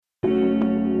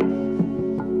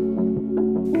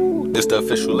It's the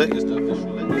official lick. I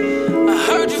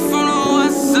heard you from the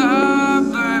west side,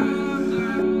 baby.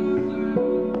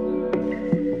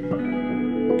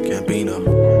 Gambino.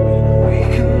 We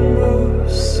can move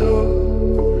slow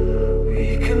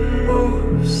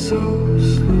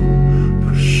slow.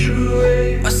 Push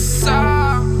away, West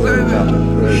side, baby.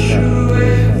 push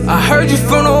away. I heard you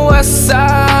from the west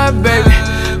side, baby.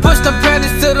 Push the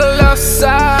panties to the left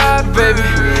side, baby.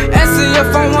 Answer your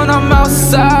phone when I'm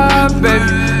outside, baby.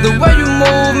 The way you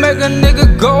move make a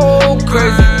nigga go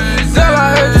crazy. Girl,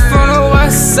 I heard you from the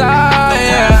west side,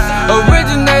 yeah.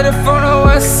 Originated from the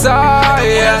west side,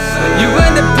 yeah. You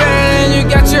independent, you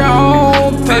got your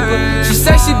own paper. She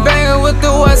say she bangin' with the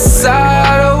west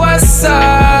side, the west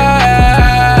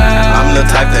side. I'm the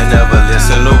type that never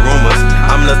listen to rumors.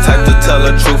 I'm the type to tell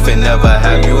the truth and never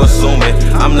have you assume it.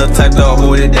 I'm the type to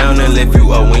hold it down and lift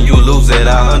you up when you lose it.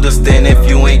 I understand if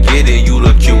you ain't get it, you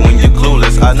look cute when you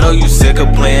clueless. I know you sick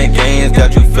of playing games,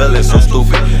 got you feeling so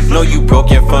stupid. Know you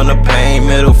broken from the pain,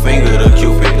 middle finger to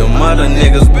Cupid. The mother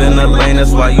niggas been the lane,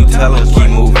 that's why you tell them keep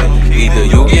moving. Either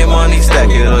you get money, stack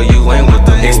it, or you ain't with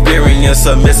the experience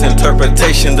of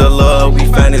misinterpretation. The love we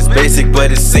find is basic,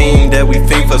 but it seemed that we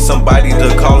think for somebody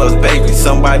to call us baby,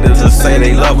 somebody to say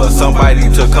they love us, somebody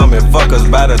to come and fuck us.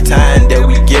 By the time that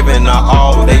we giving our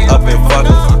all, they up and fuck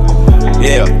us.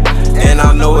 Yeah, and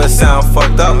I know it sound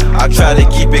fucked up. I try to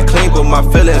keep it clean, but my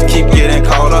feelings keep getting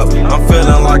caught up. I'm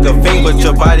feeling like a fiend, but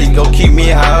your body gon' keep me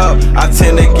high up. I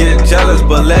tend to get jealous,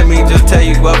 but let me just tell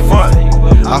you up front,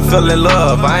 I fell in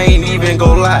love, I ain't even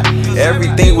gon' lie.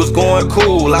 Everything was going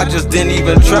cool, I just didn't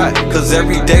even try. Cause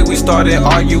every day we started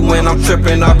arguing, I'm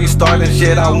tripping, I be starting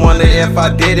shit. I wonder if I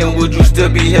didn't, would you still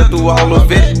be here through all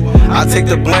of it? I take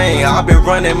the blame, I've been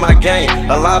running my game.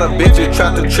 A lot of bitches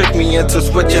try to trick me into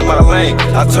switching my lane.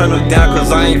 I turn them down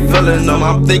cause I ain't feeling them.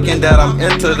 I'm thinking that I'm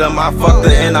into them. I fucked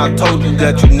her and I told you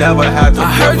that you never had to I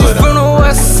heard give you her from the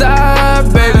west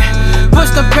side, baby. Push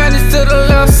the panties to the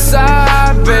left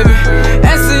side, baby.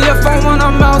 Answer your phone when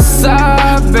I'm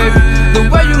outside, baby. The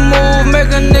way you move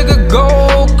make a nigga